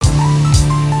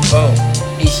Oh,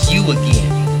 it's you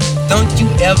again. Don't you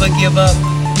ever give up?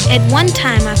 At one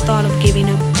time I thought of giving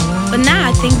up, but now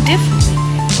I think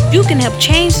differently. You can help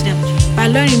change them by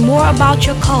learning more about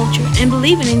your culture and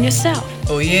believing in yourself.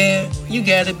 Oh yeah? You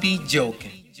gotta be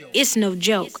joking. It's no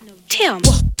joke. Tell me.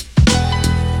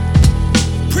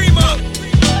 Primo.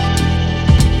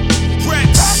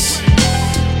 Reks.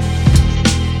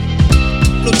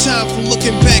 No time for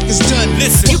looking back, it's done.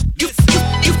 Listen.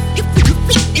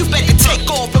 You better take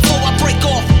off before I break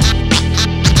off.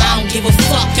 I don't give a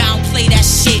fuck, I don't play that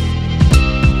shit.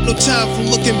 No time for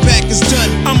looking back, it's done.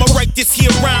 I'ma write this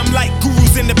here rhyme like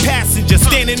gurus in the passenger.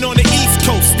 Standing on the East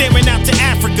Coast, staring out to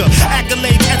Africa.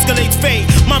 Accolades, escalates, fade.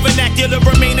 My vernacular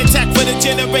remain intact for the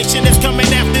generation that's coming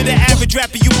after the average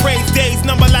rapper. You praise days,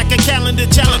 number like a calendar.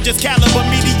 Challengers caliber,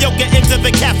 mediocre into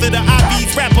the catheter.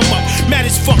 IVs wrap 'em up. Mad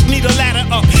as fuck, need a ladder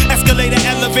up. Escalator,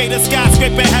 elevator,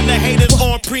 skyscraper, hella haters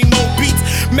on primo beats.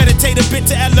 Meditate a bit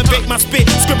to elevate my spit.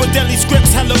 Scribble deli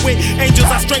scripts, hella wit. Angels,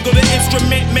 I strangle the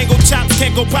instrument. Mango chops,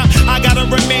 can't go pop. I gotta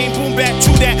remain boom back,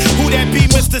 true that. Who that be,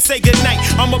 Mr. Say goodnight.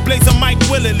 I'ma blaze a mic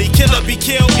willily. Killer be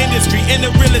killed industry. In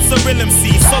the realest of real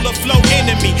MC. Solar flow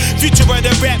enemy. Future of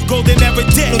the rap, golden ever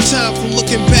dead. No time for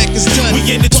looking back, it's done.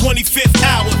 We in the 25th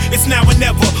hour, it's now or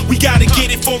never. We gotta get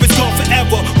it for it's gone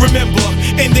forever. Remember,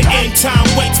 in the end, time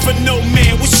waits for no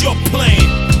man. What's your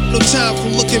plan? No time for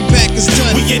looking back, it's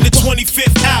done. We in the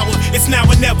 25th hour, it's now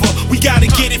or never. We gotta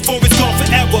get it for it's gone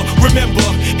forever. Remember,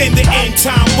 in the end,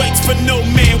 time waits for no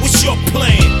man. What's your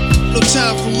plan? No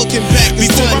time for looking back, it's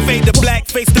Before done. I fade the black,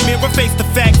 face the mirror, face the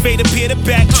fact, fade appear to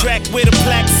backtrack. Where the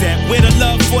plaques at? Where the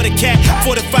love for the cat?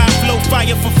 45 flow,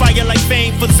 fire for fire like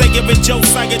fame for Zaire and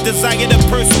Josiah. Desire to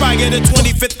perspire. The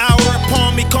 25th hour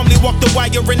upon me, calmly walk the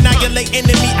wire, annihilate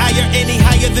enemy higher, any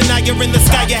higher than higher in the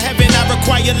sky of heaven. I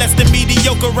require less than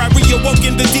mediocre. I reawoke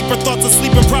in the deeper thoughts of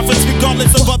sleeping prophets,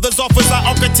 regardless of others' offers. I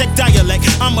architect dialect.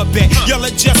 I'm a bet y'all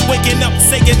are just waking up.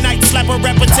 Say goodnight, slap a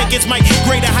rapper, take his mic,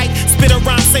 greater height, spit a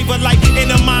rhyme, save a life.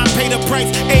 In a mind, pay the price.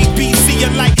 A, B, C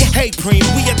alike. Hey, Preem,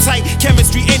 we a tight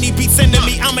chemistry. Any beat sending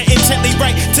me, I'ma intently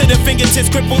write to the fingertips.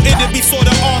 Cripple, it'll be sort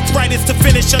of arthritis to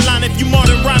finish a line. If you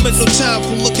modern rhymers, No time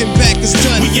for looking back, it's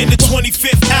done. we in the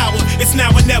 25th hour, it's now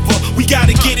or never. We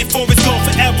gotta get it for it's gone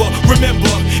forever.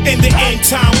 Remember, in the end,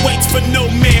 time waits for no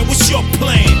man. What's your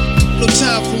plan? No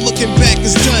time for looking back,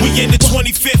 it's done. We in the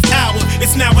 25th hour,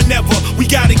 it's now or never. We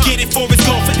gotta get it for it's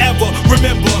gone forever.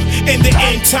 Remember, in the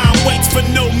end, time waits for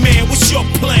no man. What's your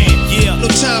plan? Yeah. No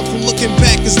time for looking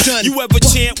back, it's done. You ever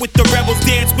chant with the rebels,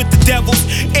 dance with the devils,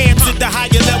 amps at the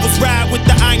higher levels, ride with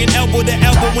the iron elbow to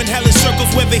elbow in hellish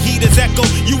circles where the heat is echo.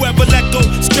 You ever let go?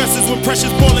 Stresses when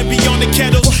pressure's boiling beyond the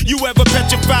kettle. You ever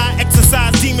petrify?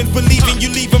 Exercise demons, believing you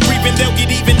leave them breathing. They'll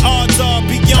get even. Odds are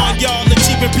beyond y'all.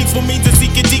 Achieving peaceful means of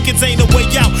seeking deacons ain't a way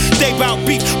out. They bout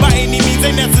beef by any means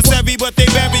ain't necessary, but they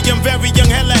very young,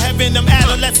 hella heaven. Them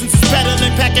adolescents is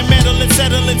peddling, packing metal and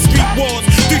settling street wars.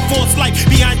 3/4 life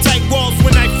behind tight walls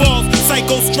when night falls.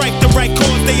 Psycho strike the right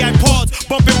chords, they I pause.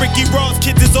 Bumping Ricky Ross,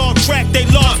 kids is all track, they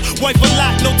lost. Wipe a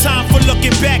lot, no time for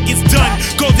looking back, it's done.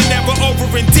 Golden era over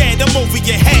and dead, I'm over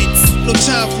your heads. No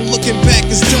time for looking back,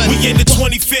 it's done. We in the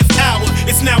 25th hour,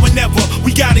 it's now or never.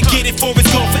 We gotta get it for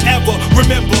it's gone forever.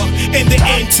 Remember, in the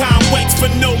end, time waits for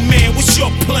no man. What's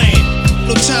your plan?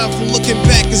 No time for looking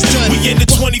back, it's done. We in the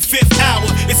 25th hour,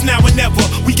 it's now or never.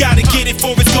 We gotta get it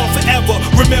for it's gone forever.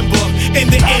 Remember, in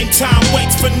the end, time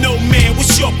waits for no man.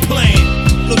 What's your plan?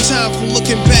 No time for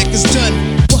looking back, it's done.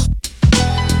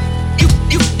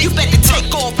 You better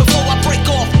take off before I break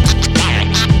off.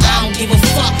 I don't give a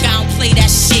fuck, I don't play that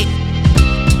shit.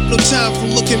 No time for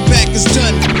looking back, it's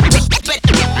done.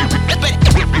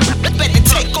 Better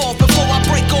take off before I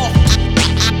break off.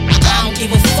 I don't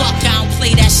give a fuck, I don't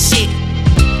play that shit.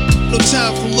 No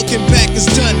time for looking back, it's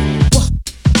done.